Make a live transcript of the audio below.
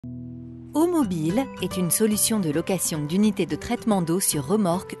OMOBILE est une solution de location d'unités de traitement d'eau sur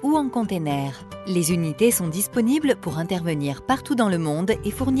remorque ou en container. Les unités sont disponibles pour intervenir partout dans le monde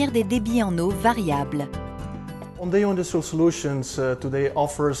et fournir des débits en eau variables. OMOBILE Industrial Solutions today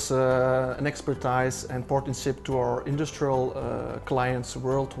offers an expertise and partnership to our industrial clients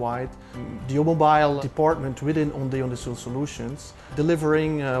worldwide. The OMOBILE department within OMOBILE Industrial Solutions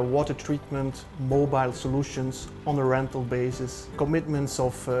delivering water treatment mobile solutions on a rental basis. Commitments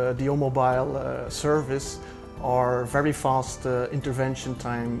of the OMOBILE service are very fast intervention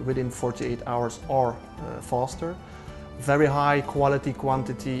time within 48 hours or faster. Very high quality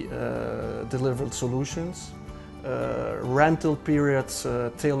quantity delivered solutions. Rental periods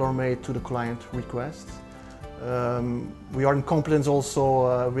tailor-made to the client requests. We are in compliance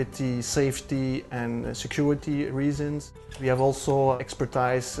also with the safety and security reasons. We have also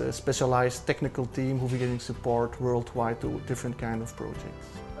expertise, specialized technical team who are giving support worldwide to different kind of projects.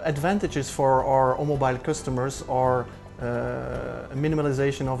 Advantages for our OMOBILE customers are a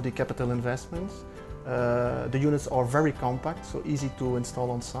minimalization of the capital investments. The units are very compact, so easy to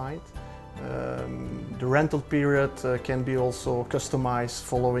install on site. The rental period can be also customized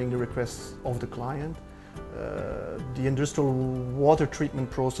following the requests of the client. The industrial water treatment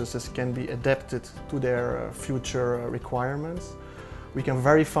processes can be adapted to their future requirements. We can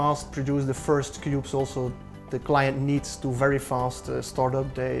very fast produce the first cubes also. The client needs to very fast start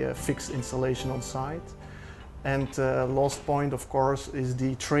up the fixed installation on site. And last point, of course, is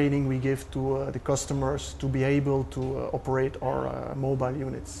the training we give to the customers to be able to operate our mobile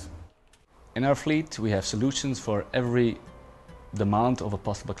units. In our fleet, we have solutions for every demand of a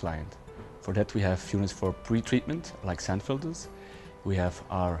possible client. For that, we have units for pre-treatment, like sand filters. We have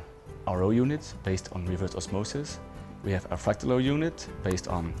our RO unit based on reverse osmosis. We have our fractal unit based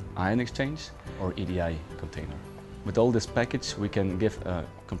on ion exchange or EDI container. With all this package, we can give a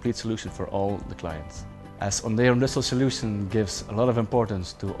complete solution for all the clients. As OMOBILE Industrial Solution gives a lot of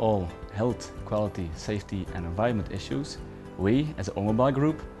importance to all health, quality, safety and environment issues, we, as an OMOBILE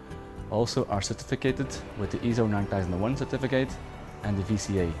group, also are certificated with the ISO 9001 certificate and the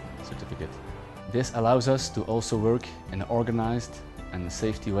VCA certificate. This allows us to also work in an organized and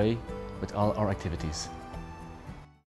safety way with all our activities.